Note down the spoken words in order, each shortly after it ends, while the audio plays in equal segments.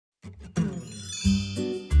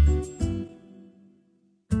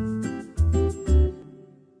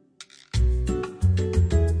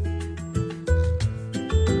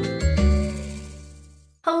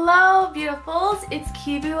Hello beautifuls, it's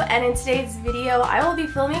Keeboo, and in today's video I will be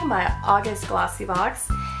filming my August Glossybox.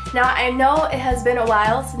 Now I know it has been a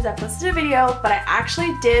while since I posted a video, but I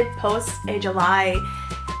actually did post a July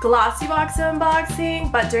Glossybox unboxing,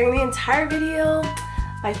 but during the entire video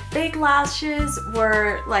my fake lashes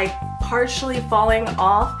were like partially falling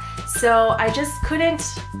off, so I just couldn't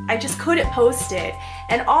post it.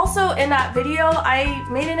 And also in that video I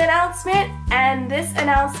made an announcement, and this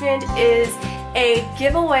announcement is a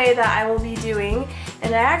giveaway that I will be doing,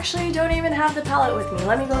 and I actually don't even have the palette with me.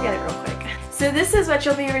 Let me go get it real quick. So this is what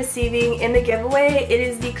you'll be receiving in the giveaway. It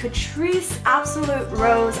is the Catrice Absolute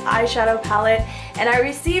Rose eyeshadow palette, and I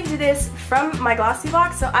received this from my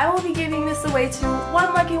Glossybox, so I will be giving this away to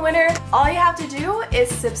one lucky winner. All you have to do is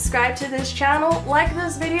subscribe to this channel, like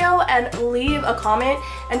this video, and leave a comment.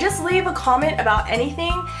 And just leave a comment about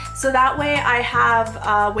anything, so that way I have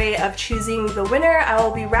a way of choosing the winner. I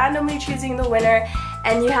will be randomly choosing the winner,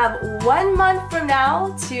 and you have 1 month from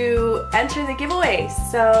now to enter the giveaway.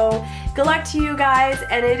 So good luck to you guys,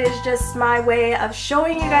 and it is just my way of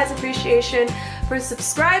showing you guys appreciation for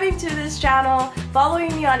subscribing to this channel,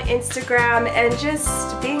 following me on Instagram, and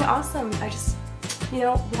just being awesome. I just,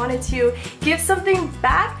 wanted to give something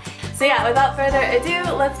back. So yeah, without further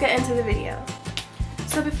ado, let's get into the video.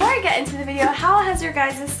 So before I get into the video, how has your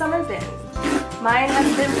guys' summer been? Mine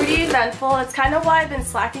has been pretty eventful. It's kind of why I've been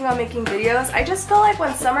slacking on making videos. I just feel like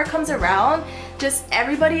when summer comes around, just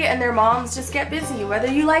everybody and their moms just get busy, whether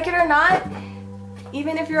you like it or not.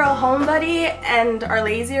 Even if you're a homebody and are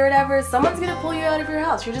lazy or whatever, someone's gonna pull you out of your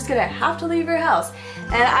house. You're just gonna have to leave your house.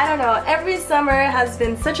 And I don't know, every summer has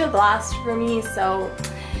been such a blast for me, so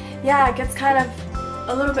yeah, it gets kind of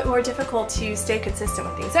a little bit more difficult to stay consistent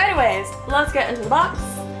with things. So anyways, let's get into the box.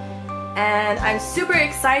 And I'm super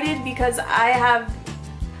excited because I've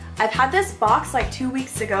had this box like 2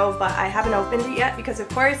 weeks ago, but I haven't opened it yet because of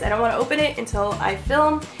course I don't want to open it until I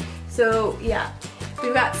film. So yeah,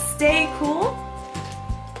 we've got Stay Cool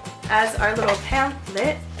as our little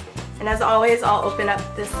pamphlet, and as always I'll open up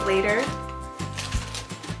this later.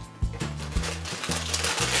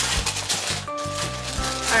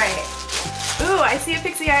 Alright, ooh, I see a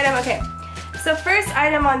pixie item. Okay, so first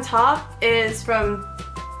item on top is from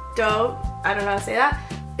Dope, I don't know how to say that.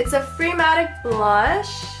 It's a Freematic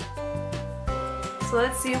blush. So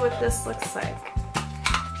let's see what this looks like.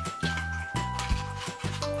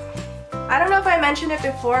 I don't know if I mentioned it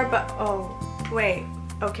before, but oh, wait,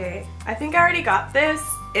 okay. I think I already got this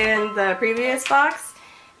in the previous box,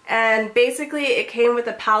 and basically it came with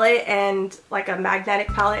a palette and like a magnetic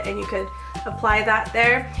palette, and you could apply that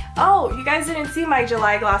there. Oh, you guys didn't see my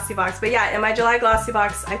July Glossybox, but yeah, in my July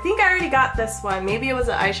Glossybox, I think I already got this one. Maybe it was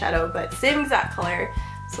an eyeshadow, but same exact color.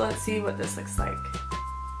 So let's see what this looks like.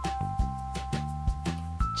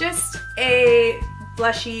 Just a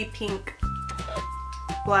blushy pink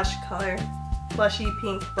blush color. Blushy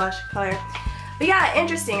pink blush color. But yeah,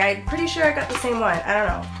 interesting. I'm pretty sure I got the same one. I don't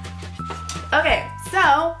know. Okay,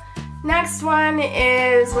 so next one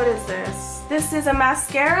is, what is this? This is a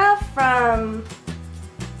mascara from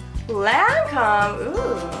Lancome.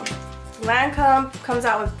 Ooh. Lancome comes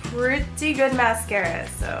out with pretty good mascara,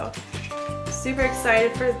 so super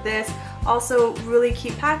excited for this. Also really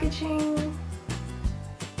cute packaging.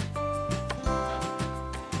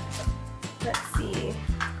 Let's see.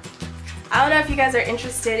 I don't know if you guys are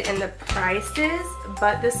interested in the prices,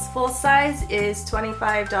 but this full size is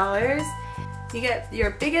 $25. You get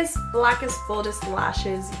your biggest, blackest, boldest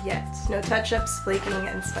lashes yet. No touch-ups, flaking,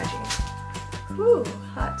 and smudging. Whew,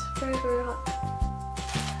 hot. Very, very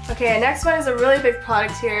hot. Okay, next one is a really big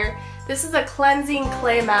product here. This is a cleansing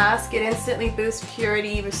clay mask. It instantly boosts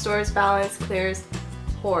purity, restores balance, clears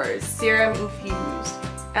pores. Serum infused.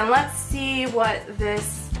 And let's see what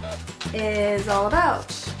this is all about.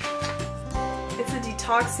 It's a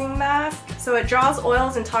detoxing mask. So it draws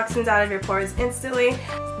oils and toxins out of your pores instantly.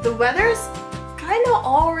 The weather's kind of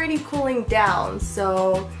already cooling down,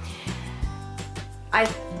 so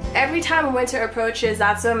every time winter approaches,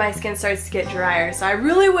 that's when my skin starts to get drier. So I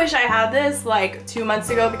really wish I had this like 2 months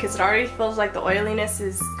ago, because it already feels like the oiliness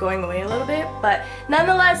is going away a little bit. But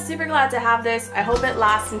nonetheless, super glad to have this. I hope it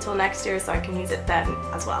lasts until next year so I can use it then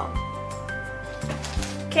as well.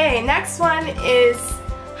 Okay, next one is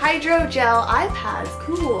Hydrogel eye pads.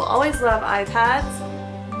 Cool, always love eye pads.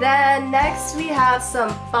 Then next we have some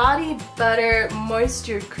Body Butter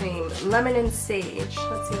Moisture Cream, Lemon and Sage.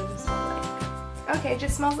 Let's see what this smells like. Okay, it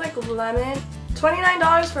just smells like lemon.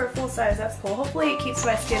 $29 for a full size, that's cool. Hopefully it keeps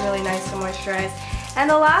my skin really nice and moisturized. And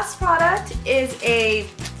the last product is a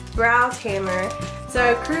brow tamer.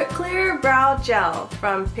 So clear brow gel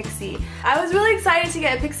from Pixi. I was really excited to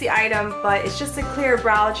get a Pixi item, but it's just a clear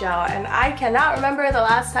brow gel, and I cannot remember the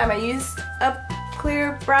last time I used a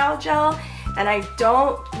clear brow gel, and I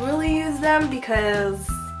don't really use them because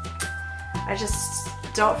I just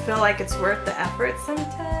don't feel like it's worth the effort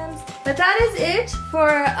sometimes. But that is it for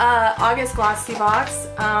August Glossybox.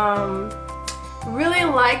 Really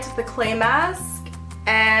liked the clay mask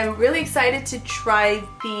and really excited to try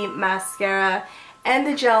the mascara and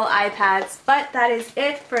the gel eye pads, but that is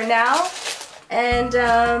it for now. And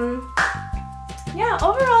yeah,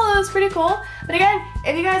 overall it was pretty cool. But again,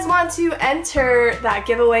 if you guys want to enter that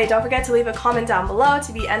giveaway, don't forget to leave a comment down below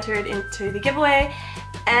to be entered into the giveaway.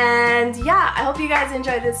 And yeah, I hope you guys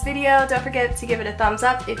enjoyed this video. Don't forget to give it a thumbs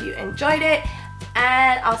up if you enjoyed it,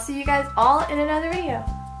 and I'll see you guys all in another video.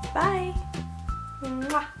 Bye!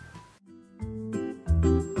 Mwah.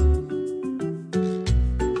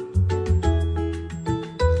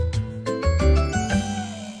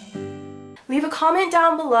 Leave a comment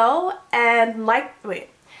down below and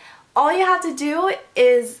all you have to do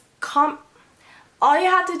is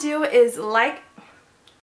like